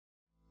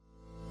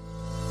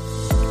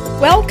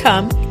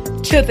Welcome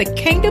to the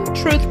Kingdom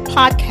Truth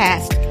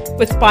Podcast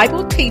with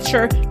Bible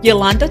teacher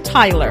Yolanda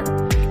Tyler.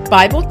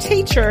 Bible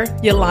teacher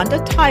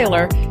Yolanda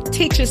Tyler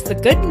teaches the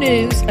good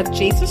news of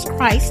Jesus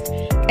Christ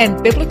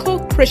and biblical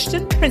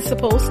Christian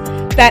principles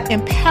that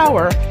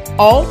empower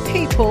all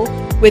people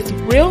with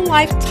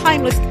real-life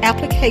timeless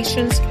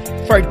applications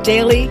for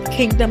daily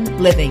kingdom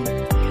living.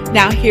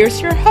 Now here's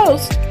your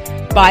host,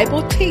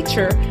 Bible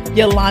teacher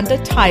Yolanda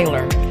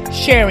Tyler,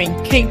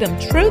 sharing kingdom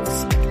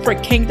truths for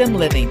kingdom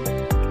living.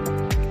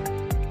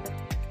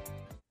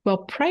 Well,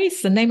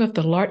 praise the name of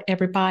the Lord,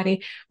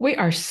 everybody. We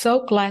are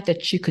so glad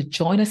that you could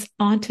join us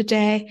on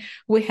today.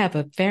 We have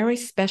a very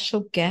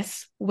special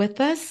guest with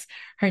us.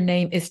 Her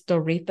name is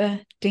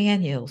Doretha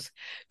Daniels.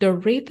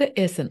 Doretha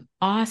is an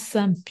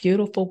awesome,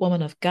 beautiful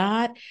woman of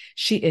God.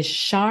 She is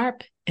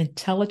sharp,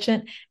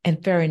 intelligent,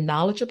 and very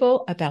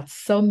knowledgeable about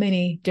so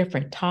many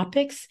different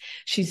topics.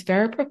 She's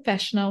very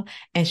professional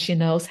and she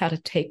knows how to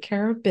take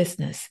care of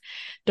business.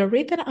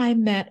 Doretha and I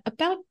met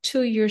about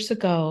 2 years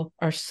ago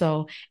or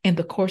so in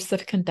the course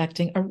of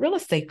conducting a real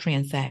estate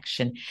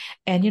transaction.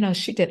 And,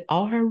 she did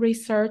all her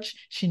research.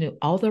 She knew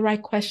all the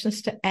right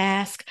questions to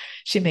ask.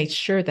 She made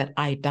sure that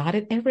I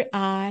dotted every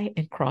I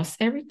and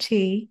crossed every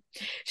T.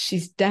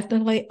 She's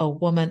definitely a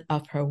woman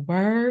of her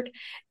word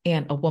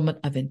and a woman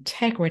of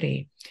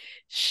integrity.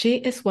 She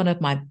is one of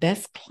my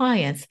best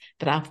clients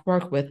that I've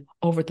worked with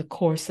over the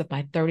course of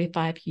my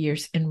 35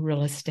 years in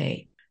real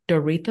estate.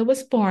 Doretha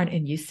was born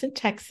in Houston,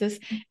 Texas,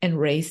 and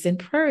raised in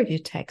Prairie View,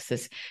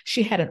 Texas.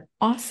 She had an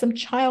awesome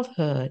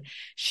childhood.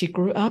 She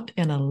grew up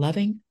in a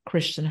loving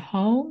Christian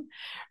home.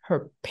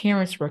 Her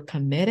parents were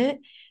committed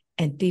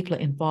and deeply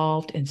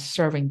involved in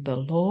serving the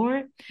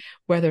Lord,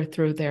 whether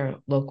through their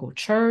local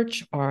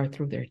church or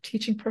through their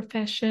teaching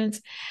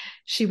professions.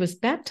 She was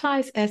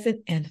baptized as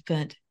an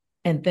infant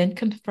and then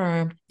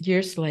confirmed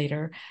years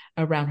later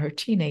around her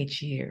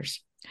teenage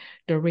years.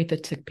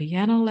 Doretha took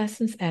piano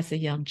lessons as a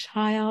young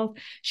child.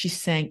 She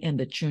sang in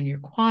the junior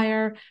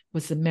choir,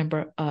 was a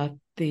member of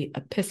the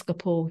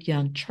Episcopal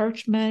Young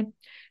Churchmen.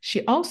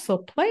 She also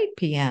played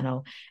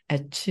piano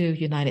at 2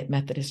 United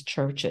Methodist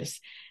churches,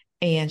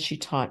 and she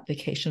taught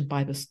Vacation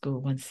Bible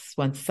School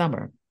one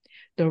summer.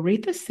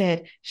 Doretha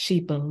said she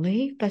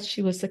believed that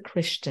she was a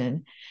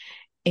Christian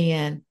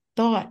and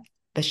thought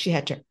that she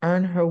had to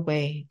earn her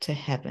way to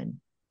heaven.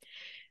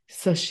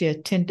 So she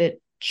attended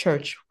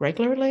church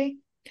regularly,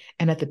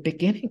 and at the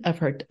beginning of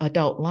her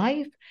adult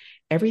life,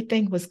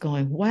 everything was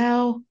going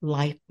well.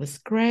 Life was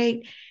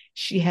great.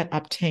 She had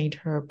obtained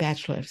her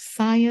Bachelor of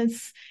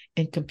Science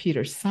in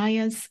Computer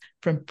Science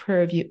from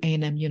Prairie View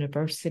A&M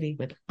University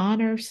with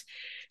honors.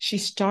 She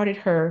started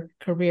her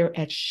career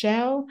at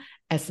Shell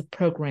as a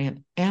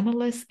program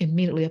analyst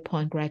immediately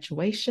upon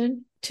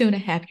graduation.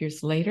 2.5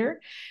 years later,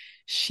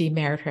 she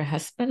married her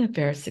husband, a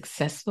very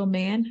successful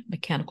man,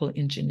 mechanical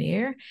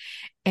engineer,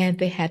 and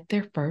they had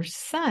their first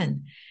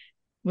son.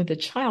 When the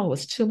child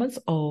was 2 months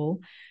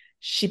old,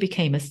 she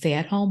became a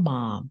stay-at-home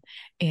mom,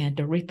 and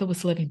Doretha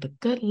was living the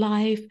good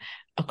life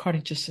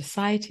according to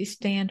society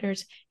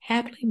standards,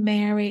 happily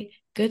married,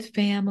 good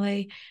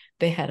family.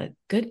 They had a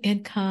good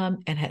income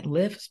and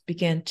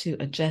began to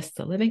adjust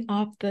to living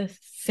off the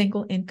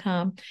single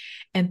income.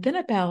 And then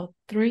about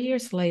 3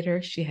 years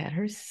later, she had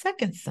her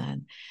second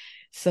son.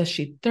 So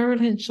she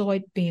thoroughly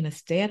enjoyed being a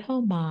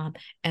stay-at-home mom,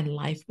 and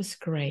life was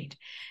great.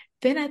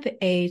 Then at the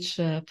age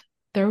of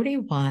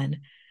 31,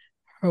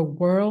 her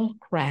world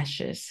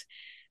crashes.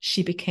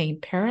 She became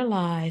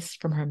paralyzed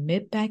from her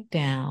mid-back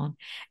down,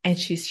 and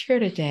she's here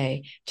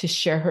today to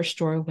share her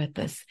story with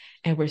us.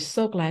 And we're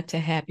so glad to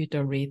have you,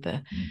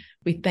 Doretha.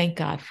 We thank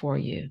God for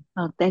you.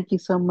 Oh, thank you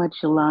so much,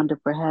 Yolanda,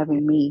 for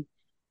having me.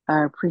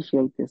 I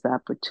appreciate this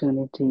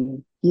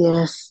opportunity.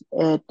 Yes,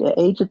 at the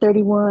age of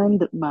 31,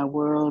 my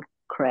world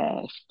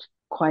crashed.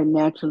 Quite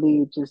naturally,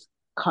 it just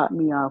caught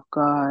me off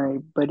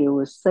guard, but it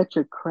was such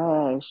a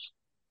crash.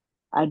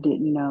 I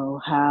didn't know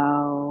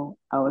how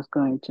I was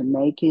going to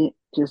make it,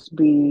 just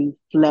being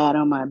flat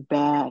on my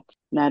back,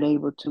 not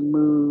able to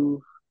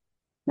move,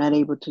 not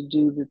able to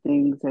do the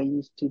things I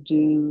used to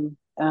do.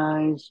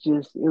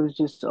 It was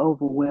just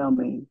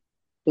overwhelming.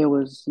 There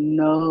was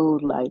no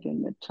light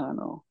in the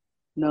tunnel,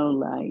 no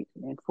light.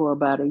 And for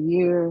about a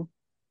year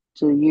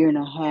to a year and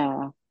a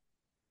half,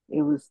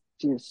 it was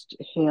just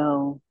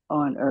hell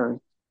on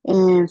earth.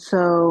 And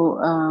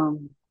so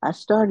I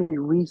started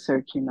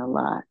researching a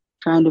lot,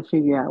 trying to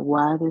figure out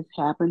why this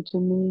happened to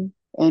me.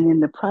 And in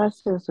the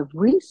process of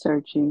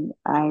researching,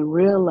 I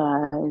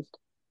realized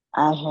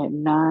I had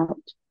not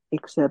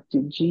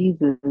accepted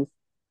Jesus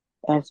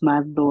as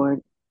my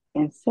Lord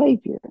and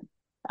Savior.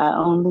 I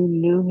only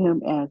knew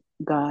him as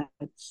God's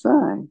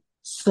son.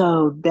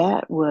 So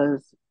that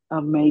was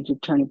a major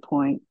turning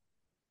point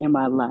in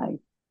my life.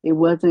 It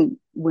wasn't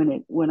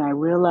when I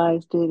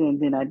realized it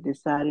and then I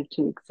decided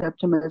to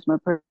accept him as my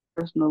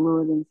personal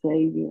Lord and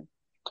Savior.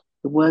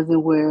 It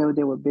wasn't where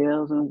there were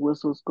bells and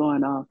whistles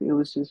going off. It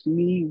was just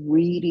me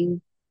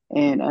reading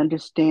and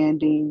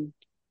understanding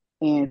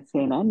and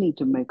saying, I need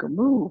to make a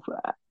move.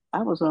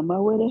 I was on my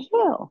way to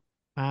hell.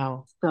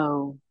 Wow.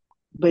 So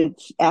but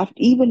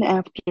even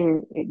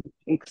after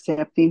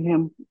accepting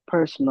him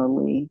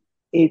personally,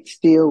 it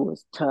still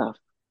was tough.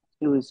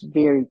 It was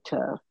very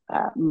tough.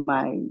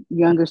 My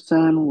younger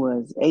son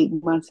was 8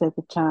 months at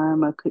the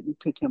time. I couldn't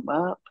pick him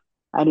up.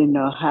 I didn't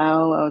know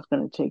how I was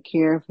going to take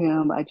care of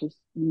him. I just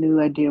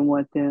knew I didn't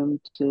want them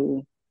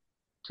to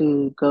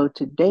go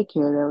to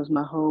daycare. That was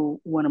my whole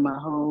one of my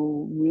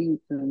whole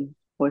reasons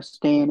for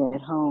staying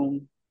at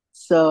home.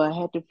 So I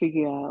had to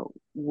figure out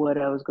what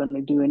I was going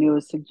to do, and it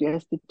was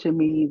suggested to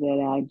me that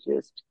I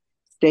just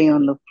stay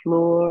on the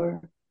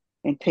floor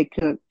and take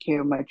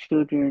care of my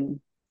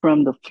children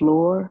from the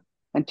floor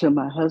until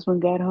my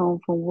husband got home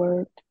from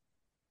work.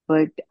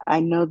 But I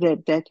know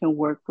that that can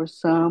work for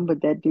some,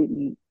 but that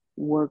didn't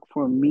work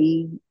for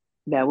me.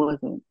 That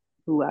wasn't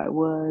who I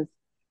was.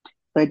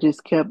 So I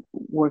just kept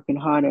working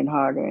harder and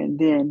harder. And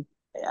then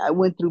I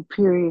went through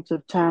periods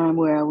of time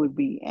where I would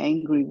be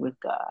angry with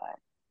God.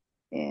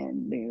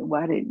 And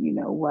why did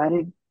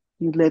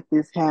you let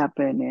this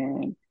happen?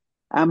 And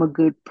I'm a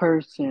good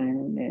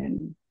person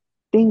and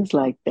things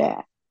like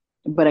that.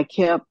 But I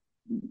kept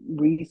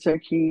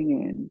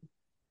researching and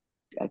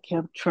I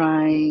kept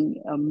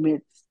trying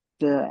amidst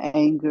the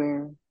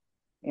anger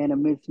and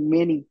amidst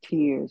many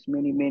tears,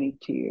 many, many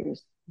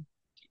tears.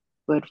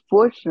 But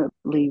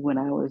fortunately, when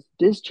I was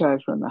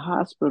discharged from the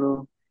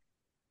hospital,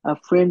 a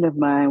friend of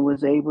mine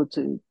was able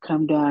to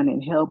come down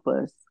and help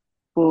us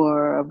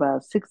for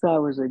about 6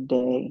 hours a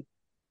day.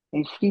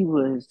 And she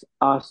was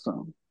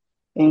awesome.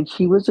 And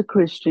she was a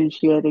Christian.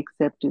 She had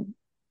accepted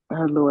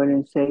her Lord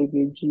and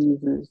Savior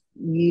Jesus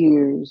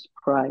years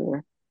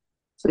prior.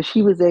 So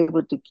she was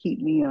able to keep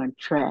me on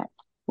track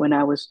when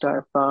I would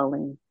start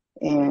falling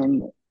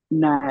and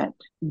not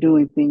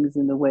doing things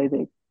in the way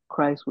that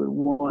Christ would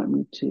want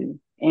me to.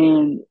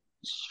 And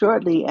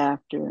shortly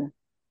after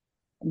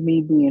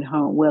me being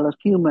home, well, a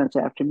few months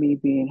after me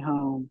being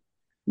home,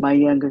 my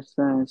younger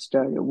son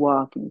started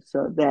walking.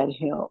 So that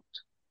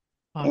helped.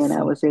 And I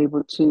Awesome. was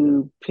able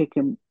to pick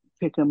him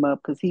up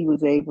because he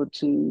was able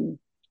to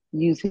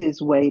use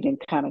his weight and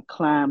kind of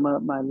climb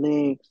up my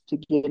legs to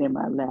get in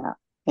my lap.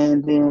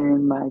 And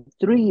then my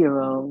 3 year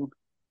old,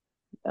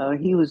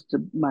 he was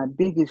my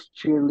biggest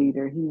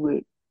cheerleader. He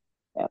would,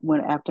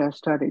 when after I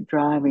started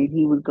driving,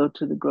 he would go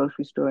to the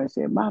grocery store and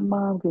say, "My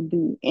mom can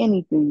do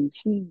anything.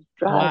 She's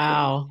driving."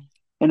 Wow.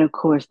 And of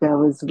course, that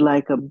was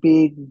like a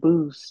big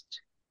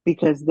boost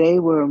because they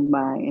were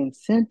my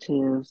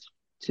incentives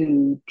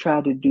to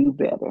try to do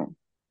better.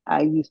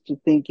 I used to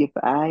think if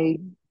I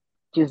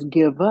just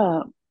give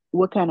up,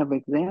 what kind of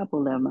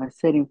example am I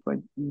setting for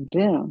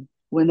them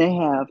when they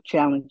have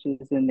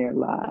challenges in their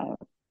lives?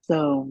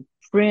 So,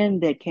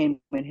 friend that came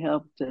and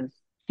helped us,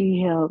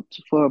 she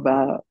helped for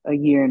about a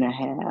year and a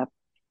half.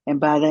 And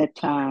by that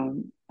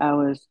time, I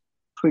was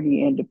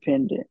pretty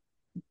independent.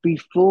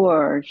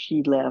 Before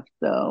she left,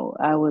 though,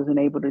 I wasn't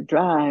able to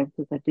drive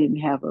because I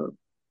didn't have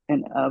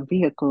a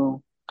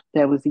vehicle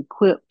that was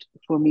equipped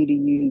for me to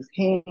use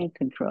hand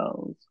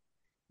controls.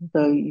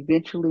 So Mhm.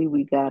 eventually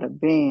we got a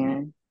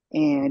van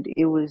and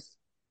it was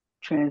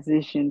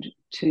transitioned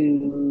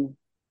to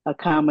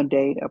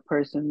accommodate a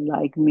person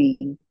like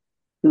me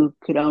who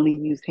could only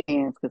use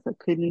hands because I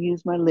couldn't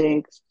use my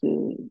legs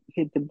to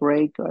hit the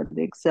brake or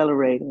the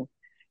accelerator.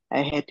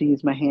 I had to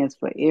use my hands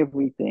for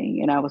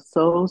everything. And I was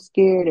so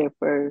scared at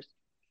first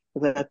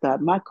because I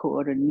thought my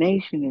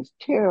coordination is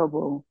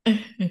terrible.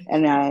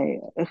 And I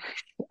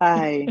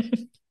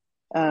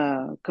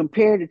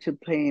compared it to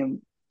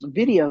playing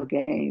video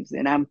games,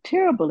 and I'm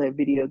terrible at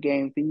video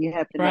games. And you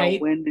have to know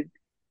Right. when to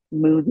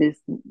move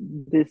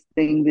this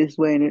thing this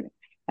way. And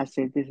I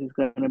said, this is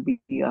going to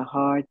be a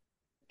hard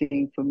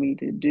thing for me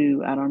to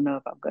do. I don't know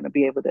if I'm going to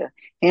be able to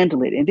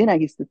handle it. And then I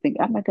used to think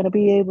I'm not going to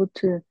be able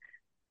to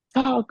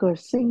talk or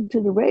sing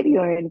to the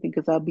radio or anything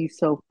because I'll be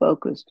so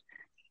focused.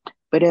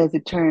 But as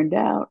it turned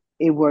out,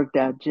 it worked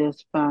out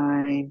just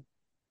fine.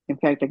 In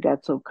fact, I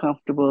got so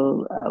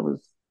comfortable,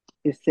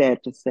 it's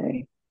sad to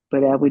say,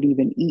 but I would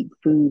even eat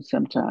food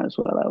sometimes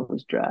while I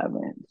was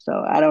driving. So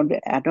I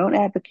don't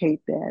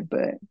advocate that,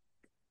 but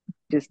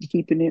just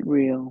keeping it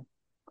real.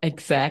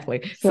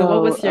 Exactly. So, what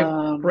So was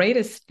your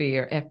greatest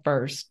fear at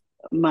first?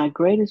 my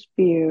greatest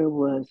fear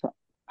was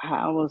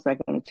how was I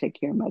going to take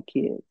care of my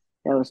kids?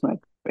 That was my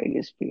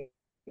greatest fear.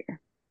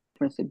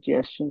 Different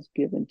suggestions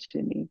given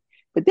to me,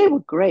 but they were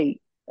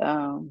great.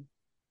 Um,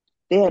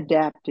 they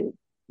adapted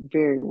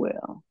very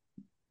well.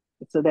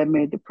 So that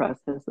made the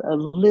process a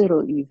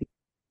little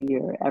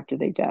easier after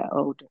they got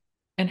older.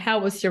 And how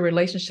was your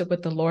relationship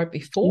with the Lord And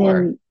before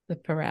then, the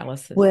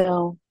paralysis?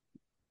 well,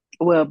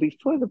 well,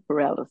 before the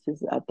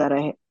paralysis, I thought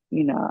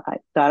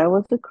I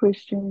was a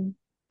Christian,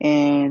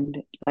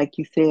 and like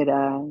you said,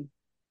 I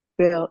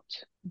felt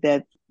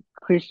that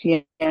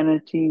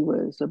Christianity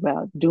was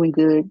about doing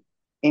good,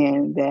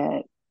 and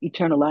that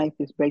eternal life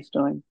is based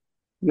on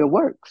your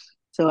works.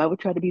 So I would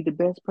try to be the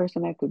best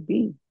person I could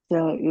be.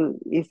 So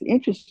it's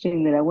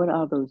interesting that I went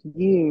all those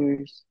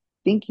years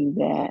thinking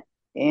that.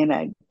 And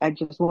I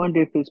just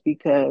wonder if it's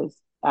because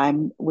I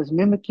was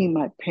mimicking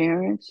my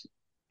parents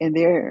and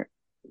their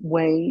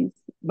ways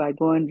by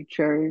going to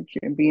church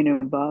and being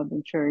involved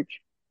in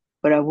church,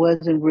 but I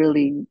wasn't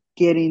really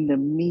getting the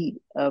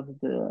meat of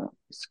the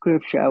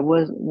scripture.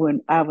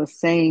 When I was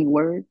saying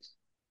words,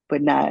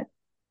 but not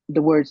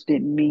the words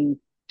didn't mean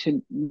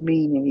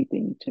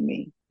anything to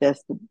me.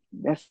 That's the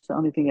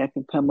only thing I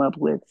can come up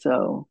with.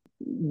 So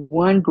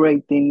one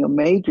great thing, a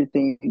major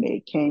thing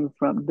that came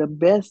from the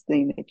best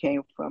thing that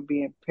came from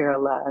being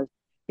paralyzed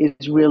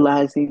is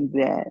realizing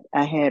that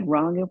I had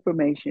wrong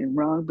information,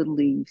 wrong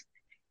beliefs,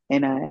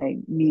 and I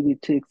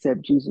needed to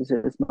accept Jesus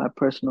as my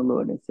personal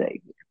Lord and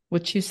Savior.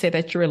 Would you say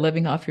that you were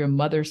living off your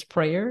mother's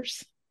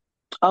prayers?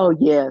 Oh,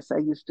 yes, I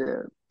used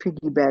to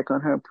piggyback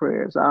on her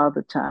prayers all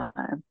the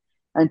time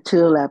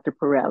until after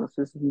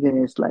paralysis. And then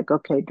it's like,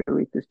 okay,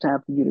 Doretha, it's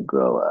time for you to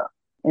grow up.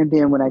 And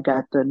then when I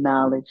got the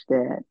knowledge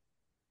that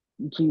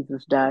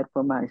Jesus died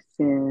for my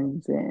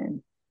sins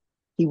and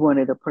he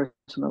wanted a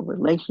personal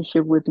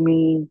relationship with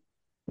me,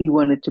 he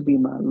wanted to be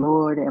my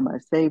Lord and my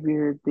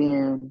Savior,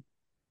 then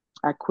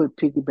I quit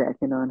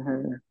piggybacking on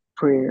her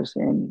prayers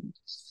and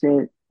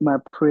said my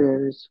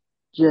prayers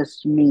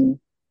just me,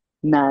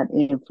 not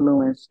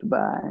influenced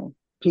by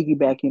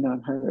piggybacking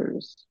on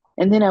hers.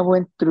 And then I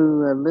went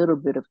through a little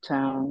bit of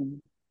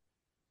time,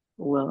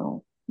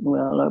 about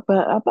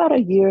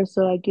a year or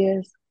so, I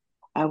guess.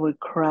 I would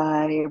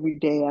cry every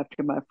day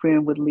after my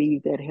friend would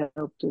leave that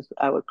helped us.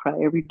 I would cry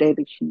every day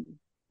that she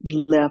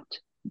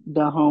left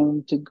the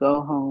home to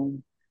go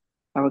home.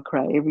 I would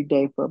cry every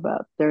day for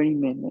about 30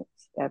 minutes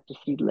after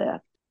she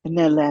left. And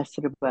that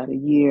lasted about a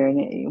year.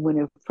 And when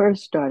it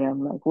first started,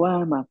 I'm like,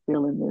 why am I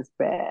feeling this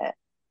bad?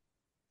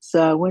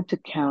 So I went to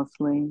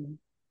counseling,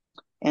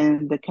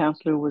 and the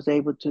counselor was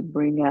able to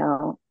bring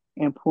out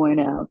and point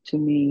out to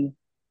me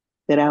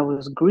that I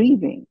was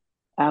grieving.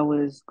 I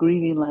was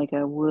grieving like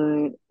I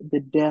would the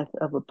death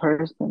of a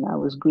person. I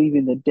was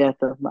grieving the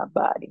death of my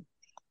body.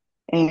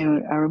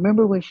 And I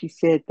remember when she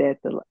said that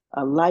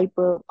a light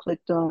bulb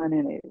clicked on,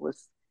 and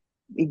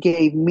it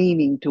gave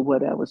meaning to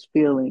what I was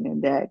feeling,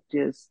 and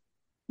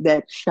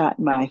that shot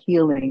my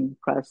healing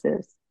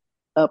process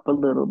up a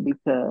little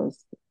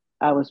because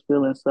I was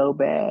feeling so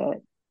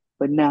bad,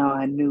 but now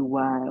I knew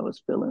why I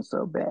was feeling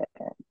so bad.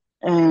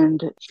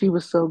 And she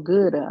was so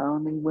good. I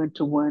only went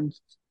to one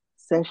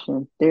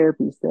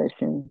therapy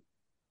session,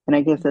 and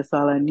I guess that's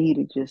all I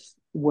needed, just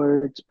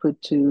words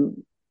put to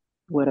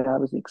what I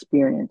was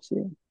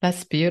experiencing.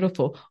 That's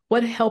beautiful.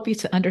 What helped you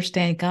to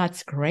understand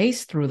God's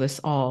grace through this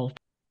all?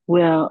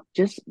 Well,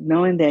 just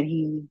knowing that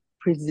he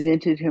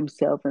presented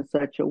himself in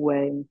such a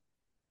way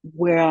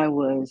where I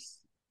was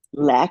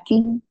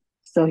lacking.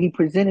 So he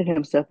presented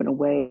himself in a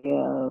way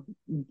of,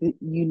 you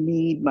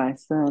need my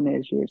son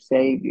as your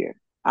savior.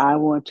 I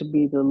want to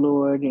be the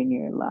Lord in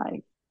your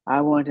life.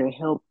 I want to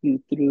help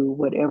you through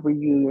whatever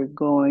you are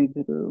going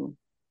through,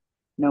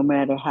 no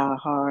matter how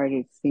hard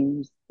it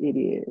seems it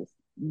is.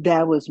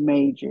 That was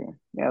major.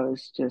 That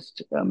was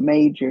just a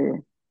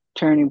major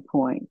turning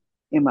point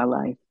in my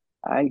life.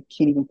 I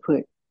can't even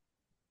put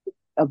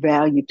a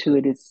value to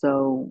it. It's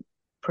so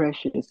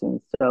precious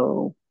and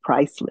so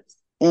priceless.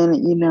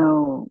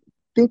 And,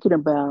 thinking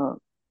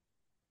about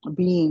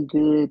being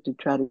good to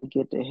try to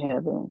get to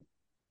heaven,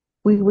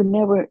 we would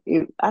never,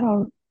 I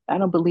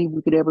don't believe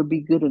we could ever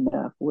be good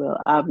enough.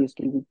 Well,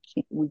 obviously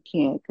we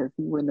can't because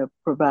he wouldn't have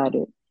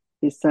provided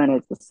his son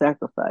as a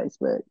sacrifice.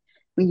 But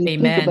when you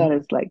think about Amen. it,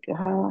 it's like,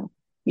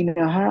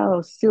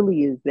 how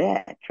silly is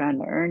that, trying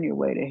to earn your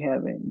way to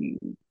heaven?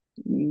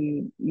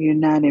 You're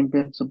not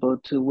invincible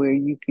to where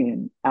you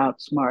can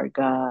outsmart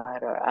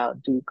God or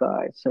outdo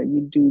God. So you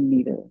do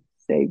need a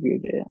savior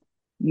there.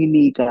 You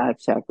need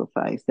God's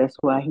sacrifice. That's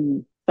why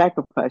he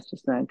sacrificed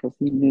his son, because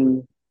he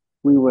knew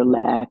we were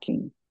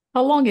lacking.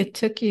 How long it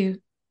took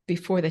you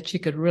before that you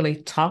could really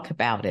talk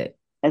about it?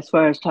 As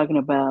far as talking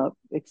about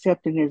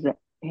accepting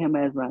him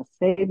as my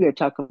savior,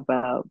 talk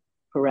about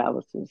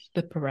paralysis.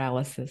 The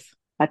paralysis.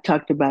 I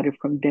talked about it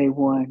from day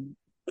one.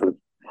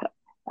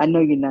 I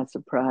know you're not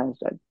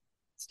surprised It's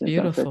since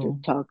I'm such a beautiful.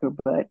 talker,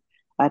 but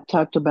I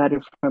talked about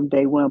it from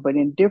day one, but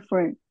in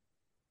different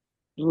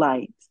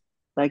lights.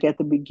 Like at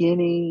the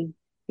beginning,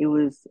 it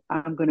was,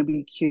 I'm going to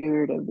be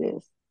cured of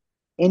this.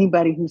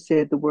 Anybody who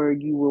said the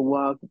word "you will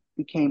walk"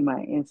 became my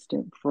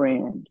instant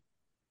friend.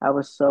 I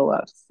was so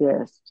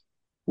obsessed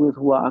with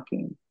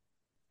walking.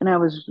 And I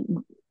was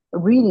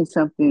reading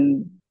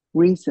something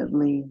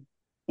recently,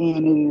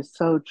 and it is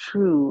so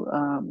true.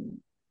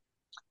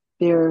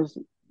 There's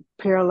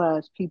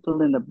paralyzed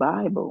people in the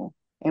Bible.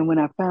 And when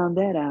I found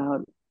that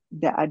out,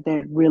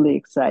 that really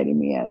excited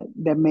me.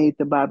 That made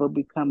the Bible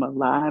become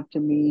alive to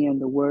me, and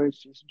the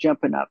words just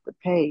jumping off the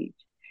page.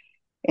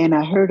 And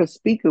I heard a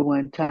speaker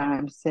one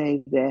time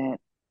say that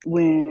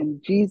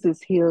when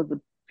Jesus healed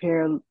the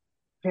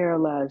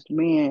paralyzed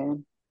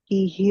man,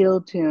 he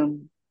healed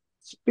him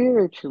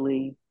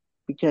spiritually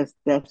because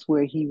that's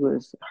where he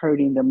was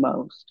hurting the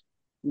most,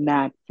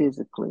 not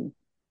physically.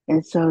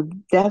 And so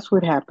that's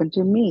what happened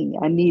to me.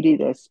 I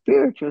needed a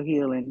spiritual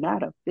healing,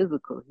 not a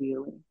physical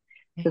healing.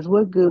 Because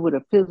what good would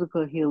a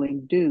physical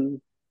healing do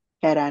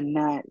had I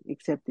not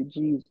accepted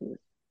Jesus?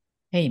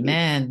 It,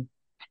 Amen.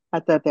 I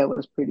thought that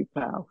was pretty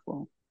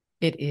powerful.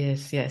 It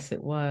is. Yes,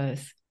 it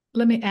was.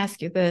 Let me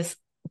ask you this.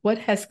 What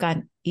has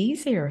gotten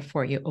easier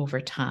for you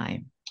over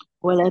time?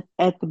 Well,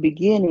 at the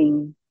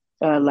beginning,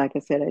 like I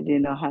said, I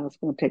didn't know how I was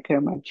going to take care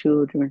of my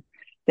children.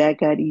 That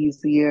got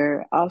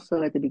easier.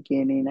 Also, at the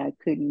beginning, I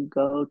couldn't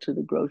go to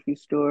the grocery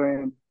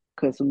store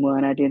because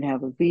one, I didn't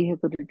have a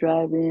vehicle to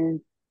drive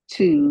in.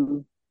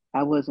 Two,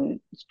 I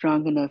wasn't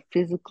strong enough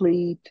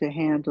physically to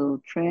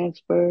handle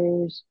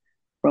transfers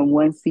from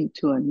one seat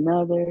to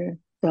another.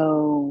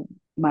 So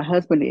my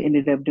husband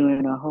ended up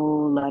doing a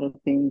whole lot of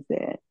things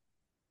that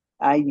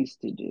I used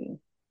to do.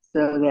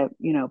 So that,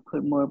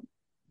 put more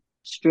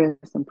stress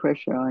and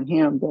pressure on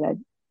him that I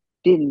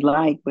didn't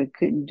like but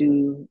couldn't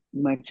do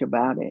much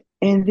about it.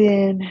 And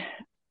then,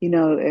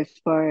 as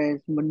far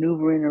as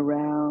maneuvering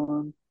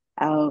around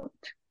out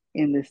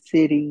in the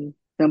city,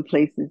 some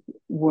places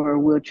were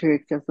wheelchair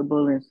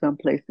accessible and some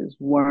places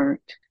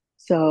weren't.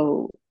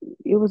 So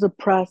it was a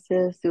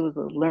process, it was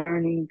a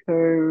learning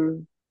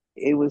curve.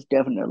 It was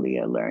definitely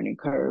a learning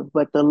curve,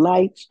 but the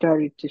light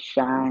started to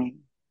shine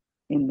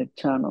in the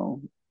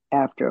tunnel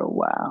after a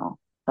while.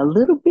 A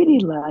little bitty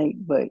light,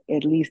 but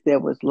at least there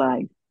was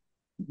light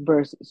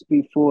versus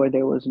before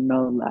there was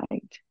no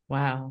light.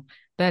 Wow,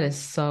 that is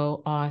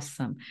so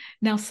awesome.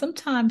 Now,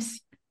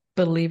 sometimes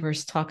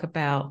believers talk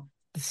about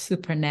the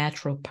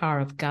supernatural power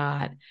of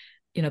God,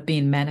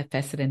 being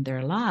manifested in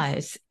their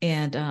lives.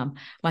 And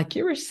like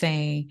you were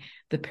saying,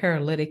 the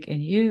paralytic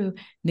and you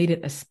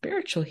needed a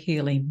spiritual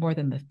healing more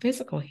than the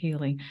physical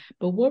healing.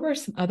 But what were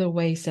some other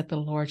ways that the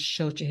Lord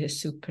showed you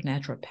his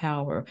supernatural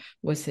power?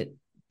 Was it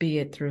be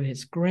it through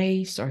his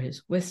grace or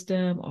his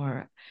wisdom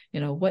or,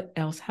 what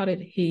else? How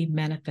did he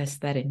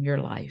manifest that in your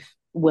life?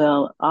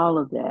 Well, all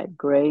of that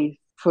grace,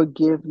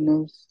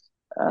 forgiveness,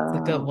 That's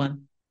a good um,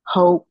 one.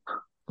 hope.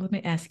 Let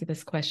me ask you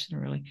this question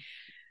really.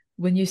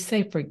 When you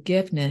say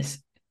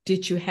forgiveness,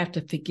 did you have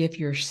to forgive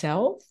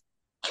yourself?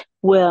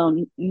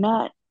 Well,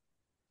 not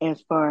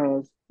as far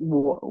as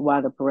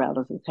why the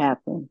paralysis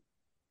happened,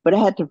 but I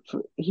had to.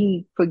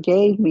 He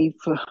forgave me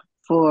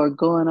for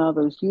going all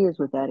those years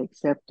without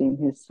accepting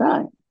his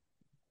son,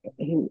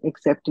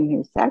 accepting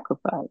his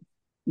sacrifice.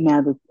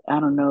 Now that I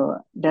don't know,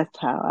 that's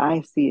how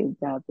I see it.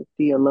 Now the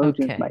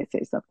theologians Okay. might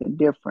say something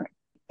different.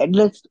 And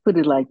let's put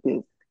it like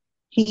this: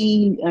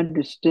 he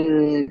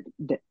understood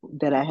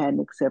that I hadn't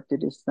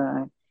accepted his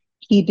son.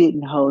 He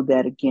didn't hold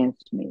that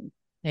against me.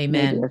 Maybe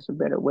Amen. that's a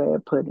better way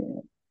of putting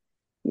it.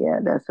 Yeah,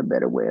 that's a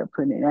better way of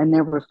putting it. I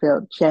never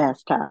felt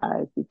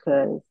chastised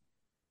because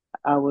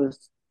I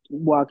was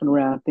walking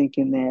around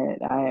thinking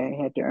that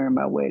I had to earn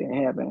my way to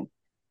heaven.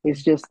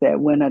 It's just that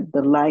when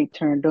the light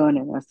turned on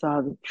and I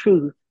saw the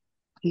truth,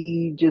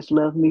 he just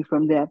loved me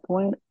from that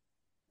point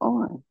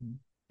on.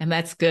 And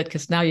that's good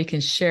because now you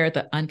can share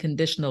the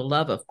unconditional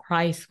love of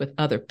Christ with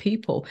other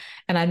people.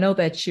 And I know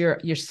that you're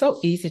so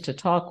easy to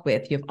talk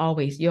with. You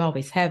always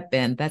have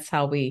been. That's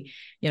how we,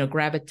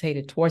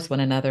 gravitated towards one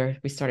another.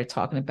 We started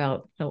talking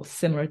about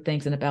similar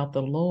things and about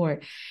the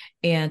Lord.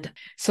 And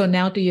so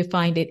now do you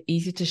find it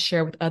easy to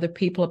share with other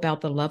people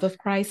about the love of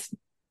Christ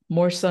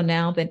more so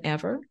now than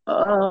ever?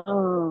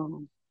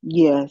 Oh,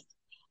 yes.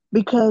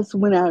 Because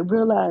when I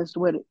realized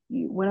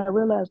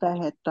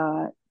I had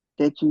thought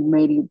that you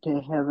made it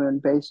to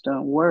heaven based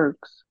on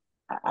works,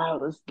 I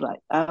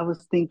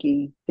was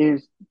thinking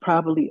there's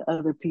probably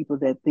other people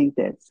that think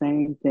that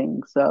same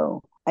thing.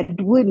 So I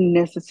wouldn't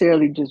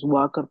necessarily just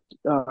walk up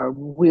or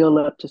wheel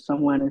up to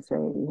someone and say,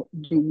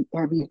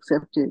 have you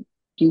accepted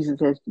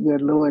Jesus as your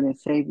Lord and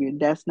Savior?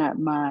 That's not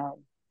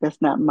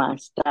my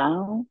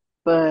style.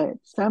 But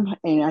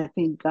and I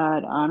think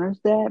God honors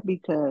that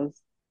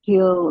because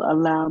he'll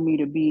allow me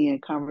to be in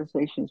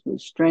conversations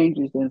with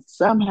strangers and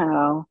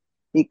somehow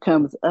it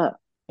comes up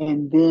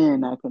and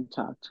then I can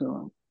talk to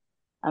them.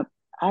 I've,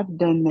 I've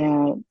done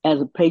that as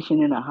a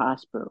patient in a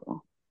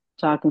hospital,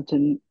 talking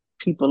to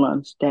people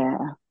on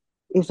staff.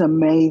 It's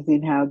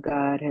amazing how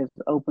God has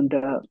opened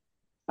up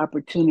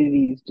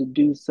opportunities to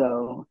do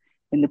so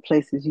in the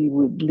places you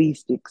would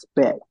least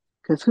expect.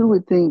 Because who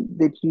would think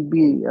that you'd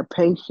be a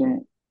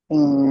patient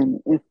and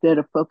instead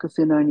of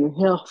focusing on your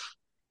health,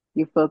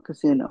 you're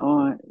focusing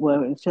on,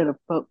 well, instead of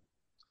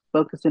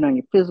focusing on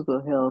your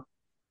physical health,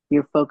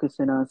 you're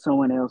focusing on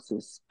someone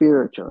else's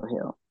spiritual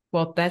health.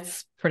 Well,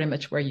 that's pretty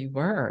much where you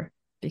were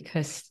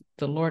because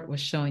the Lord was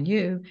showing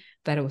you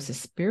that it was a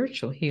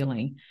spiritual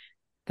healing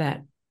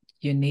that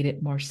you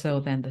needed more so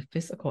than the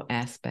physical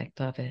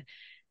aspect of it.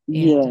 And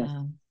Yes,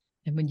 um,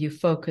 and when you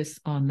focus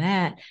on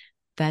that,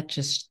 that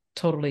just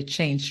totally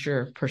changed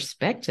your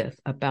perspective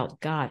about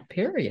God,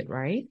 period,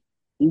 right?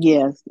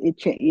 yes, it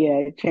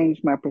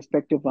changed my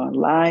perspective on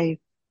life.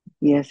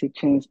 Yes, it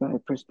changed my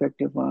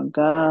perspective on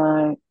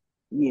God.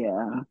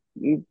 Yeah,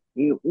 it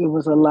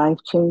was a life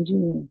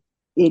changing.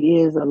 It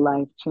is a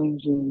life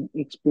changing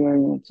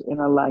experience and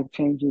a life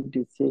changing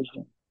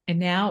decision. And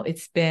now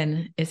it's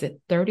been, is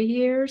it 30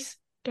 years,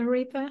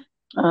 Doretha?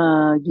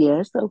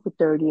 Yes, over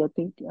 30, I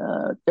think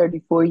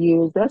 34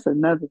 years. That's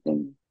another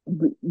thing.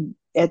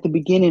 At the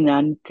beginning,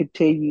 I could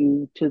tell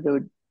you to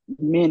the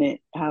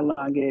minute how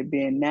long it had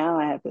been. Now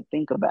I have to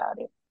think about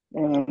it.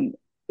 And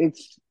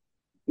it's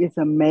it's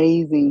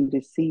amazing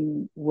to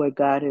see what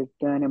God has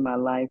done in my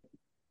life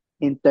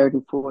in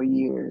 34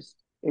 years.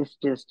 It's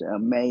just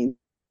amazing.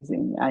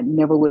 I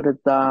never would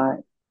have thought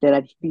that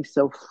I'd be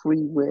so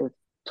free with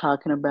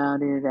talking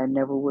about it. I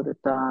never would have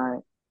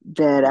thought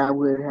that I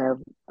would have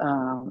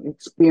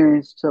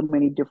experienced so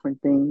many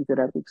different things that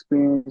I've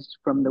experienced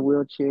from the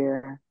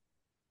wheelchair.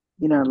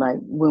 Like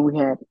when we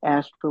had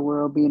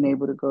Astroworld, being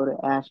able to go to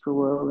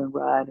Astroworld and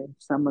ride in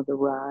some of the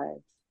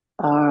rides.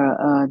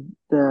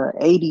 The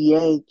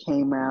ADA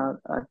came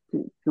out,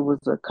 it was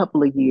a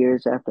couple of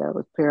years after I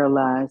was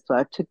paralyzed. So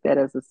I took that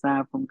as a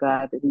sign from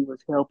God that He was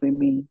helping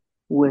me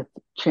with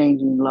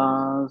changing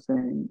laws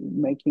and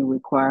making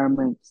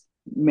requirements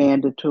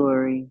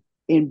mandatory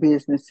in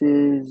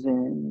businesses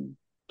and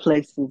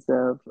places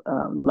of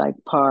like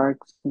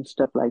parks and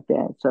stuff like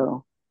that.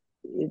 So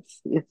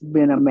it's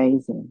been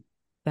amazing.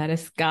 That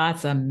is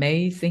God's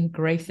amazing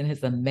grace and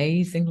his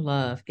amazing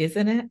love,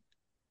 isn't it?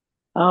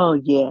 Oh,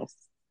 yes.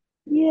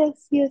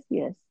 Yes, yes,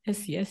 yes.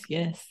 Yes, yes,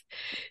 yes.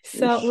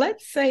 So It's,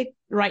 let's say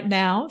right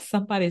now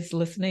somebody's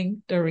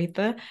listening,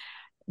 Doretha,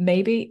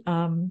 maybe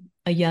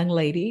a young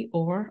lady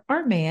or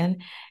man,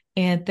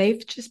 and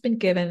they've just been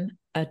given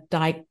a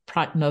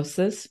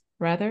prognosis,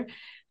 rather,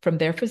 from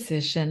their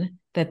physician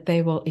that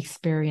they will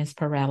experience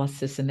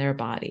paralysis in their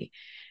body.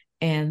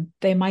 And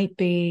they might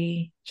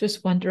be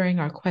just wondering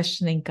or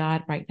questioning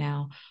God right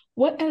now.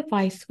 What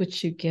advice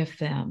would you give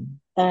them?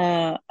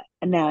 uh,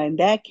 Now, in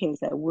that case,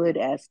 I would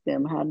ask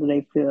them, how do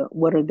they feel?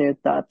 What are their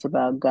thoughts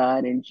about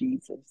God and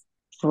Jesus?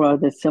 For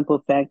the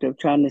simple fact of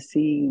trying to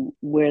see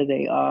where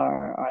they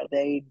are.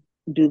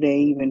 Do they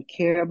even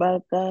care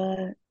about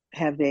God?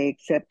 Have they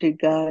accepted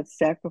God's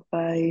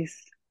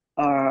sacrifice?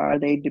 Or are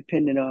they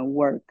dependent on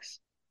works?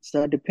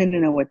 So,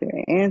 depending on what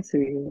their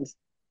answer is,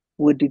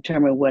 would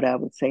determine what I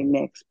would say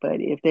next.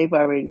 But if they've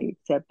already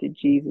accepted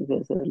Jesus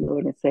as their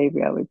Lord and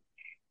Savior, I would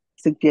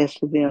suggest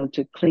for them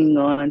to cling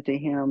on to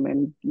Him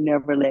and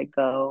never let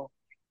go.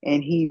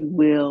 And He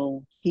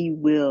will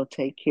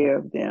take care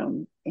of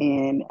them.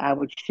 And I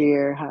would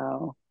share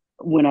how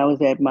when I was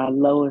at my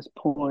lowest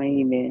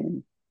point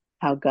and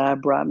how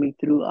God brought me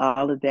through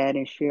all of that,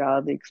 and share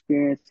all the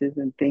experiences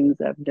and things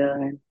I've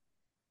done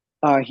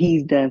or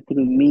He's done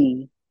through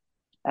me.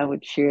 I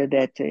would share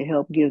that to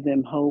help give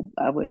them hope.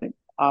 I would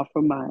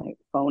offer my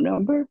phone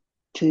number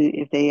to,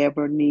 if they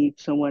ever need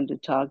someone to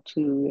talk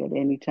to at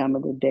any time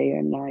of the day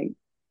or night,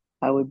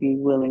 I would be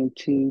willing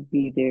to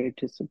be there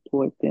to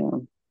support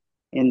them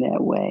in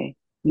that way.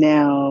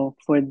 Now,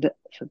 for the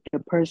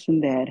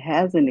person that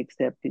hasn't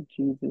accepted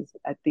Jesus,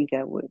 I think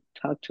I would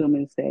talk to them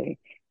and say,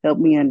 help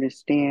me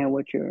understand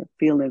what your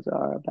feelings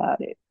are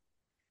about it.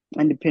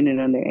 And depending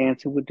on their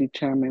answer would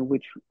determine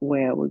which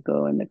way I would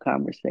go in the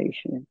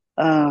conversation.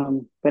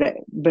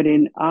 But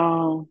in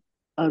all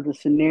of the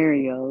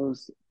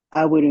scenarios,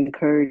 I would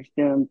encourage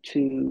them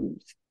to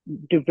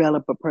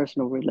develop a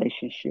personal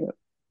relationship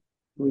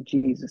with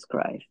Jesus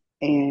Christ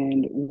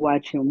and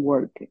watch Him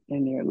work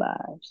in their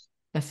lives.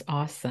 That's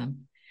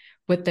awesome.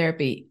 Would there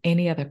be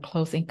any other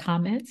closing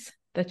comments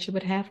that you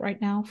would have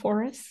right now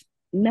for us?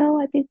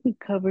 No, I think we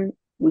covered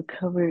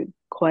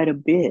quite a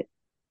bit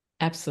and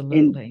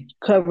Absolutely.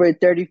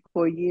 covered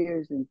 34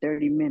 years in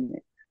 30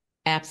 minutes.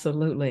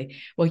 Absolutely.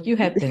 Well, you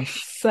have been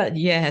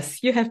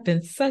yes, you have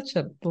been such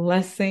a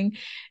blessing.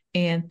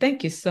 And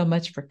thank you so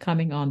much for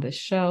coming on the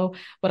show.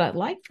 What I'd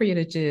like for you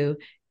to do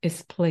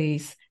is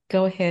please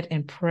go ahead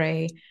and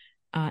pray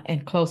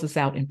and close us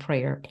out in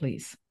prayer,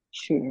 please.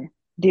 Sure.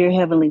 Dear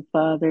Heavenly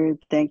Father,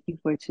 thank you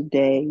for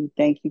today.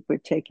 Thank you for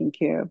taking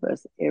care of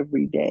us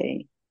every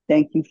day.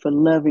 Thank you for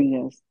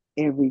loving us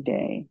every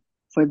day.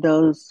 For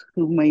those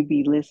who may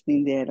be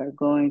listening that are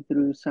going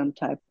through some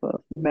type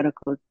of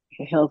medical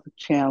health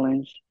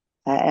challenge,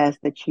 I ask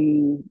that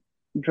you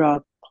draw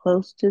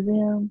close to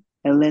them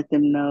and let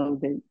them know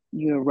that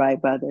you're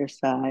right by their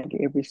side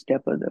every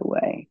step of the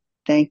way.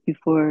 Thank you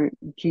for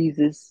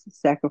Jesus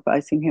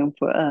sacrificing Him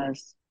for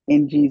us.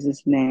 In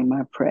Jesus' name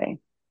I pray.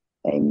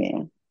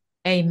 Amen.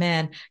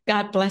 Amen.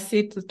 God bless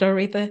you,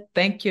 Doretha.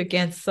 Thank you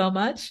again so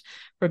much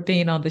for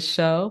being on the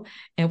show,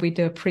 and we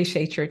do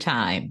appreciate your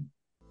time.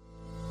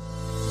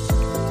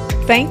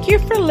 Thank you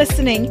for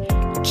listening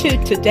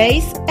to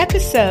today's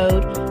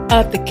episode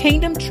of the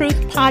Kingdom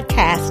Truth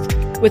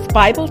Podcast with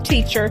Bible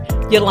teacher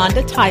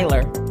Yolanda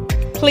Tyler.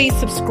 Please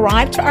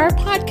subscribe to our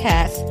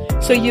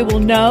podcast so you will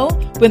know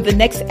when the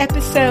next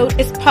episode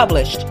is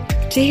published.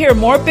 To hear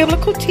more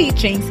biblical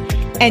teachings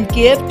and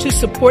give to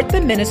support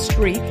the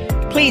ministry,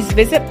 please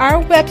visit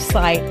our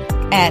website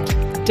at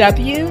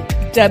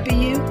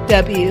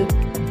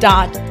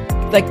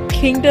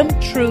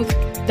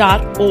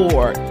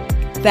www.thekingdomtruth.org.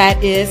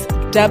 That is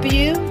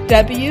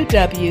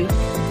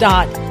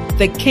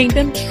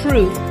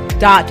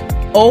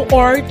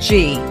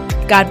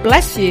www.thekingdomtruth.org. God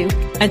bless you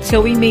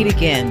until we meet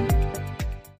again.